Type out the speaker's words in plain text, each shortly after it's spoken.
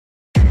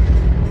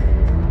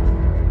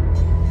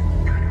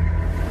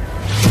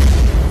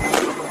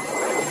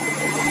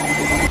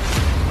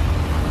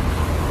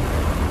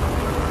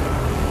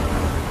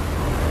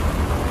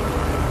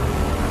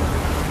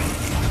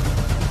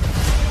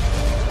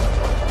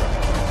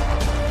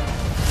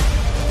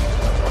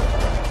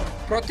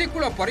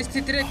प्रतिकूल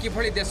परिस्थिति रे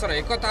किभली देशर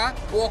एकता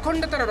और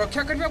अखंडतार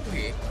रक्षा करने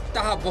हुए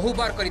ताहा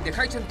बहुबार करी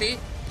देखाइछन्ति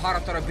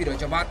भारतर वीर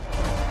जवान।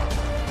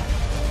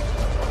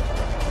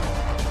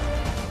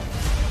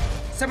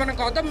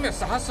 सेमानक अदम्य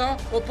साहस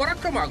और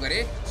पराक्रम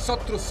आगे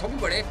शत्रु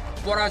सबुबले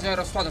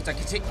पराजयर स्वाद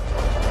चाखिछि।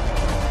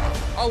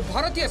 आ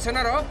भारतीय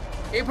सेनार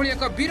एभली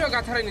एक वीर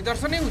गाथार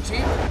निदर्शन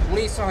होछि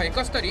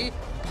 1971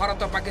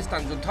 भारत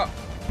पाकिस्तान युद्ध।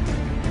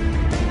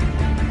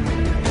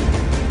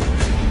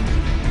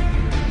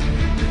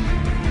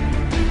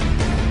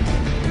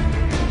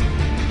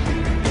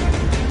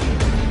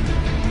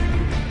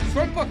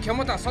 स्वल्प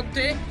क्षमता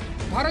सत्वे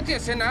भारतीय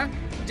सेना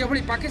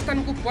जेभली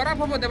पाकिस्तान को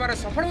पराभव देवार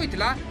सफल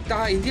होइतिला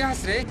ताहा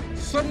इतिहास रे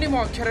स्वर्णिम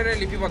अक्षर रे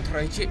लिपिबद्ध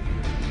रहिछि।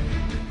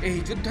 एही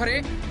युद्ध रे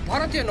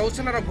भारतीय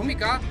नौसेनार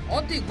भूमिका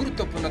अति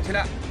गुरुत्वपूर्ण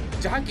थिला,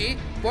 जहाँकि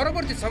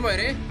परवर्ती समय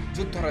रे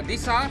युद्धर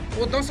दिशा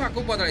और दशा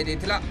को बदलाई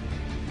देथिला।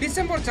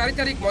 डिसेम्बर 4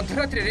 तारिख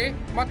मध्यरात्रि रे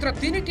मात्र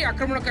 3टी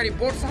आक्रमणकारी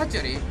बोट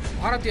साहाय्य रे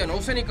भारतीय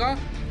नौसैनिक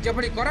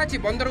जेभली कराची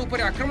बंदर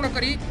उपरे आक्रमण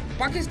करी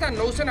पाकिस्तान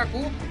नौसेना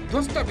को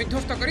ध्वस्त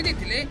विध्वस्त करि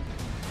दैथिले,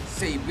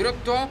 सेही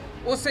वीरत्व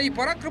और सेही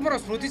पराक्रमर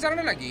स्मृतिचारण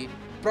लगी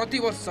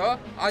प्रतिवर्ष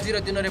आजिर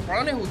दिन में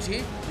पालन होछि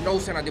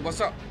नौसेना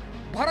दिवस।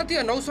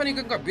 भारतीय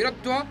नौसैनिक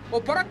वीरत्व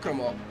और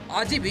पराक्रम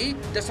आज भी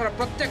देशर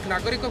प्रत्येक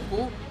नागरिक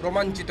को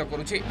रोमांचित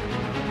करुछि।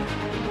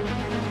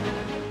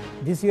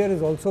 This year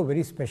is also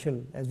very special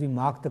as we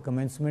mark the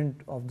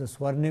commencement of the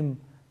Swarnim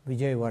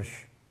Vijay Varsh,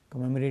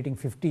 commemorating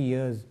 50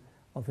 years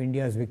of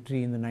India's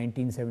victory in the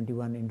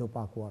 1971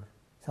 Indo-Pak War.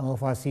 Some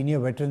of our senior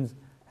veterans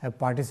have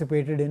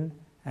participated in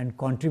and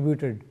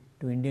contributed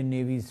to Indian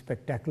Navy's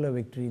spectacular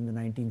victory in the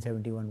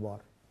 1971 war.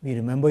 We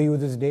remember you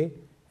this day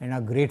and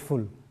are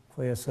grateful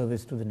for your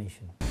service to the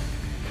nation.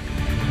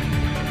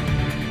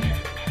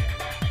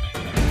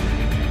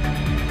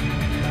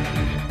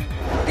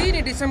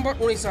 3 December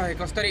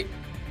 1971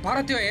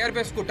 भारतीय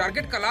airbase को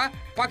target कला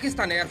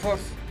Pakistan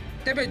air force.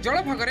 तेबे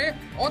जलभागरे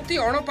अति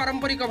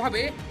अणपारंपरिक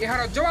भावे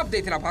एहार जवाब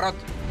देथिला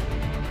भारत।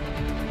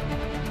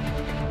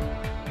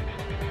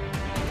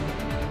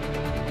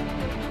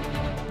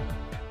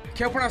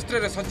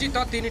 क्षेपणास्त्र सज्जित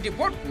 3टी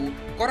boat को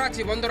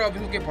कराची बंदर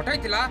अभिमुखे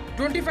पठाइथिला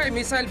 25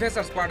 missile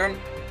भेसर squadron.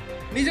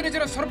 निज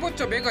निजर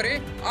सर्वोच्च बेगरे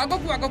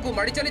आगकू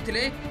माड़ी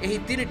चलीथिले एही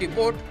 3टी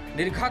बोट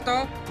निर्घात,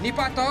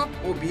 निपात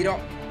और वीर।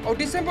 और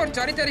डिसेम्बर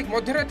 4 तारिख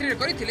मध्यरात्रि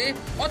करथिले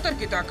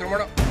अतर्कित आक्रमण।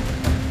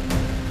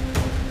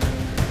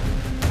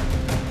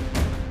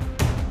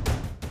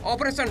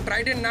 ऑपरेशन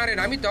ट्राइडेंट नारे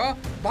नामित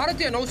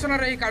भारतीय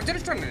नौसेनार एही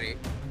कार्यानुष्ठान रे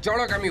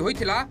जलगामी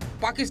होइथिला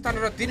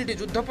पाकिस्तानर 3टी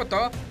युद्धपोत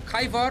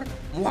खाइबर,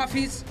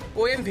 मुहाफिज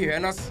और एमवी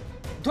वेनस।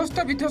 ध्वस्त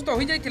विध्वस्त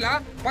हो जाइथिला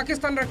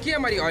पाकिस्तानर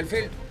कियामारी ऑयल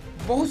फील्ड।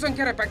 बहु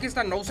संख्यार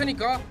पाकिस्तान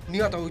नौसैनिक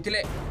निहत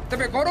होइथिले।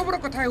 तबे गौरवर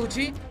कथा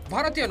होछि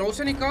भारतीय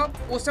नौसैनिक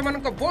और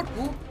सेमानक बोट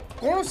को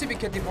कौनसी भी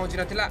क्षति पहुंची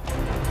नथिला।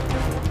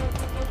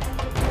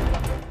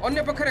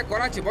 अन्य पक्षरे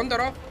कराची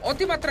बंदर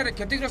अतिमात्रा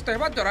क्षतिग्रस्त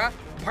हेबा द्वारा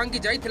भांगी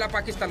जाइथिला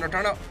पाकिस्तान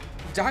टाण,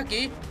 जहाँकि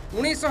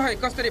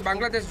 1971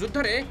 बांग्लादेश युद्ध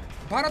रे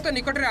भारत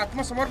निकट में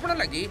आत्मसमर्पण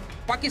लगी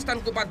पाकिस्तान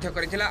को बाध्य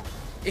करिथिला।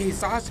 एही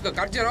साहसिक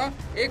कार्यर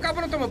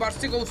 51तम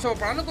वार्षिक उत्सव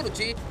पालन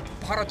करुछि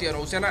भारतीय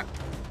नौसेना।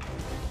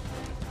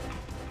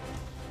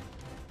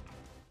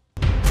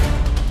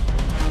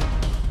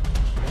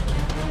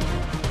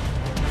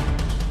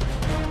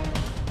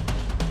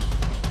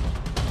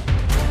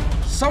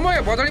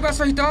 समय बदलिबा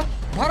सहित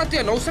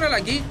भारतीय नौसेना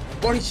लगी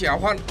बढ़ी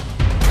आह्वान।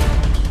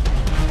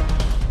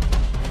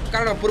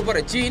 कारण पूर्व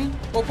चीन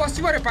और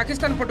पश्चिम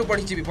पाकिस्तान पटु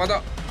बढ़ी विपद।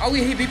 आउ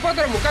यही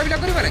विपदर मुकाबला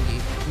करने लगी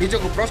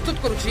निजक प्रस्तुत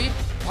करुछि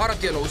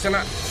भारतीय नौसेना।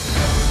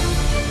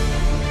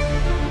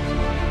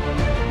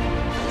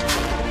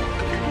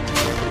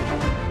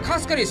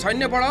 खासकर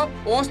सैन्य बल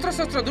और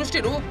अस्त्रशस्त्र दृष्टि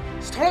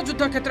स्थल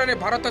युद्ध क्षेत्र में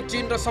भारत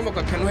चीन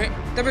समकक्ष नुहे।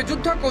 तेबे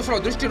युद्ध कौशल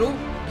दृष्टि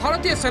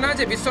भारतीय सेना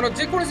जे विश्वर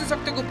जेकोसी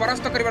शक्ति को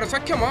परास्त कर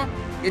सक्षम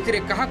एथिरे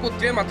काहाकू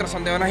त्रे मात्र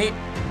संदेह नहीं।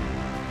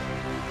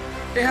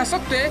 एहा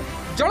सत्वे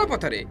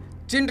जलपथरे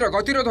चीन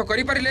गतिरोध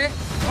करिपारिले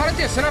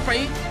भारतीय सेना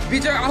पई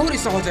विजय आहुरी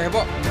सहज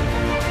हेबो।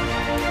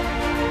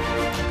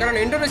 कारण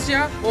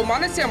इंडोनेशिया और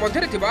मालेशिया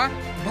मध्य थिबा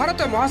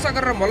भारत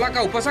महासागर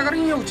मलाका उपसागर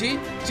ही होउछि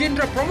चीन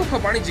प्रमुख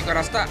वाणिज्यिक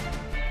रास्ता।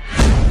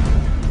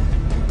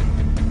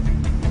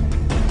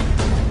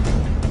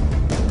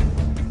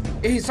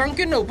 एही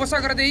संकीर्ण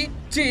उपसागर दे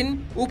चीन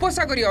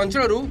उपसागरीय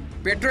अंचल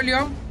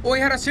पेट्रोलियम और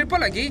यार शिल्प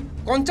लगी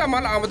कंचा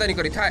माल आमदानी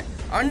करिथाय।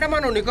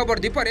 अंडमान और निकोबर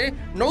द्वीपरे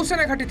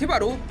नौसेना घाटी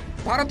थिबारु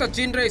भारत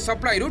चीन रे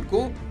सप्लाई रूट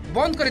को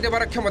बंद कर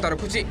देबार क्षमता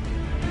रखुछि।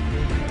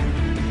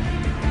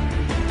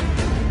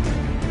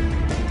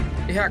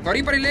 यह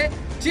करि परिले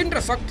चीन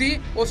शक्ति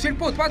और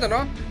शिल्प उत्पादन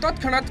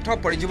तत्क्षणात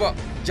ठप पड़ जिवो,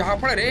 जहाँ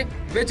फल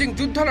बेजिंग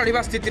युद्ध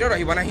लड़िबा स्थिति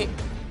रहिबा नहीं।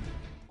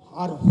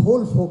 Our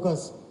whole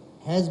focus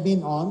has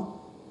been on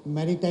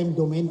maritime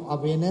domain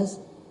awareness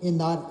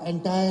in our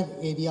entire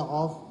area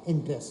of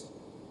interest,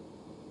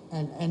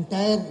 and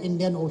entire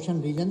Indian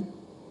Ocean region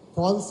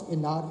falls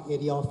in our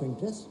area of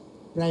interest.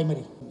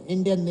 Primary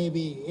Indian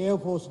Navy, Air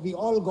Force, we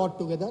all got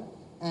together,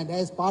 and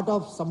as part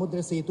of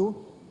Samudra Setu,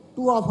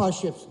 two of our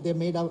ships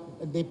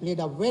they played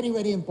a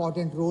very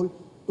important role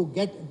to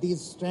get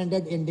these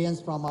stranded Indians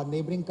from our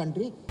neighboring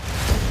country.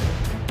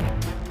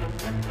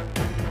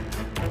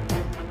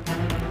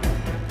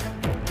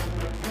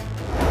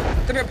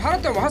 तेबे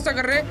भारत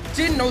महासागर रे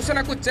चीन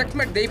नौसेना को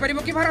checkmate दे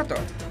परिबो कि भारत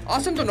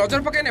आसंतु नजर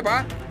पकाई नेबा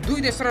दुई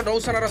देशर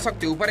नौसेनार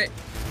शक्ति उपरे।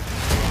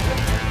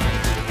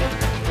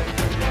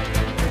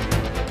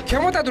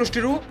 क्षमता दृष्टि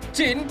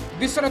चीन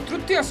विश्वर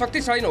तृतीय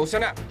शक्तिशाली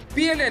नौसेना।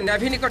 पीएलए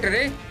नेवी निकट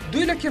में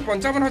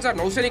 2,55,000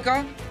 नौसैनिक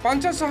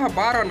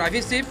 512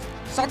 नेवी शिप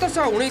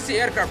 719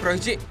 एयरक्राफ्ट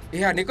रही।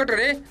 यह निकट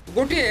में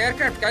गोटे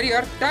एयरक्राफ्ट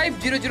कैरियर टाइप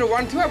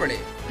 001 थिबा बेले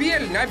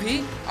पीएल नेवी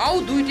आउ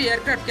 2टी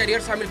एयरक्राफ्ट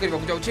कैरियर सामिल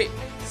करबाक जाउछि।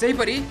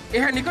 सेहिपरि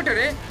यह निकट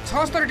में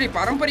 76टी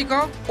पारंपरिक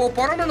और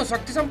परमाणु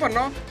शक्ति संपन्न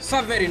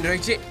सबमेरिन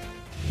रही।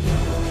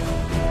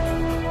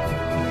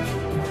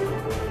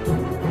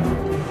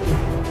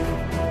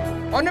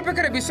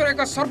 अन्यपक्षे विश्वर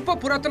एक सर्व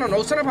पुरातन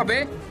नौसेना भाव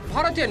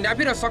भारतीय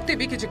नेवीर शक्ति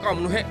भी किसी कम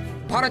नुहे।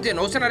 भारतीय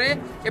नौसेना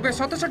एवं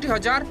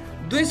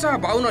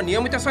 67,252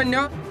 नियमित सैन्य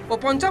और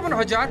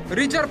 55,000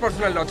 रिजर्व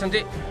पर्सनाल अच्छा।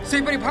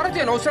 सेहिपरि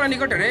भारतीय नौसेना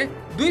निकट में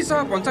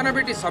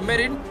 295टी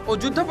सबमेरिन और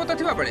युद्धपोत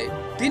थिबा बेले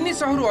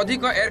 300 रु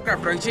अधिक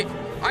एयरक्राफ्ट रही।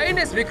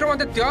 आईएनएस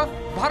विक्रमादित्य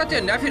भारतीय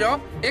नेवीर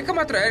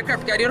एकमात्र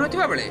एयरक्राफ्ट कैरियर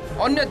होथिबा बेले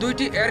अन्य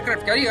 2टी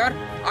एयरक्राफ्ट कैरियर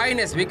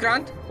आईएनएस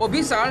विक्रांत और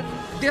विशाल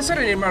देश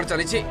में निर्माण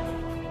चली।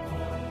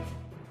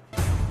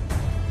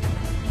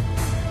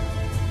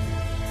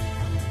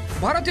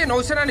 भारतीय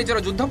नौसेना निजर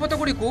युद्धपोत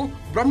गुड़ी को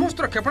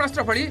ब्रह्मोस्त्र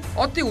क्षेपणास्त्र भली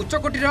अति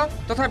उच्चकोटीर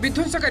तथा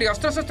विध्वंसकारी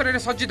अस्त्रशस्त्र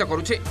सज्जित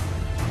करुछे।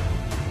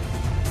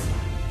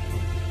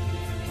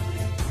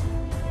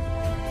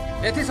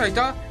 एसहित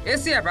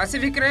एशिया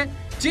पैसिफिक रे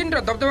चीन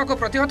दबदबा को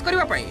प्रतिहत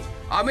करने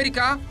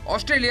अमेरिका,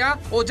 ऑस्ट्रेलिया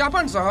और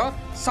जापान सह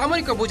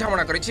सामरिक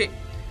बुझामणा करिछे।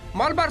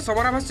 मालबार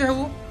समराभ्यास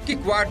हो कि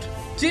क्वाड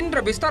चीन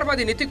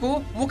विस्तारवादी नीति को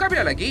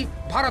मुकाबला लगी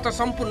भारत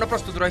संपूर्ण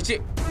प्रस्तुत रही।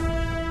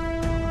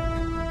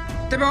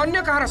 तेबे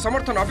अन्य कहार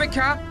समर्थन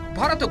अपेक्षा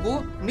भारत को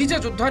निज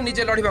युद्ध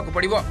निजे लड़िबा को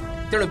पड़िबो।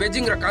 तेणु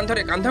बेजिंग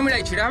कांधरे कांध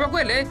मिलाई छिड़ा हेबाकु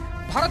हेले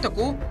भारत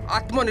को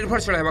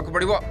आत्मनिर्भरशील हेबाकु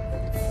पड़िबो।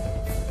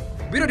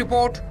 Bureau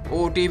report,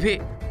 OTV.